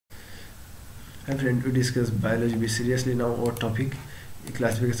Hi friend, we discuss biology. Be seriously now our topic,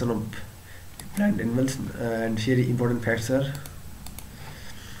 classification of plant animals, and here important facts are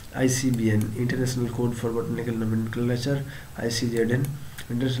ICBN, International Code for Botanical Nomenclature, ICZN,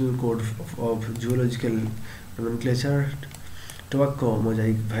 International Code of Zoological Nomenclature. Tobacco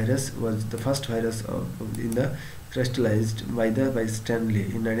mosaic virus was the first virus in the crystallized by Stanley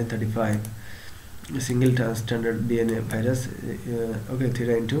in 1935. Single standard DNA virus, okay,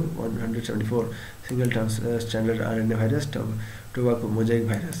 3 into 174. Single standard RNA virus, tobacco mosaic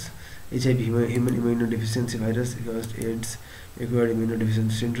virus. HIV, human immunodeficiency virus, caused AIDS, acquired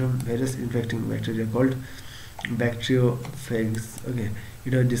immunodeficiency syndrome virus infecting bacteria called bacteriophages. Okay,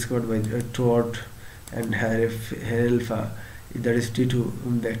 it was discovered by Todd and Herelfa, that is T2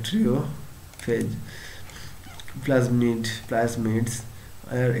 bacteriophage. Plasmids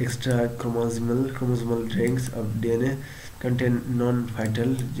are extra chromosomal rings of DNA contain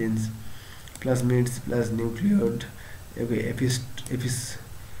non-vital genes. Plasmids plus nucleoid, okay,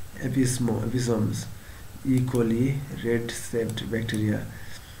 episomes. E. coli, red-shaped bacteria.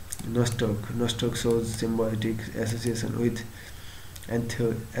 Nostoc shows symbiotic association with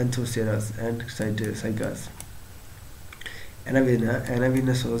Anthoceras and Cycas.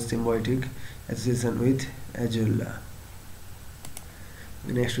 Anavina shows symbiotic association with Azula.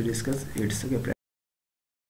 Next to discuss its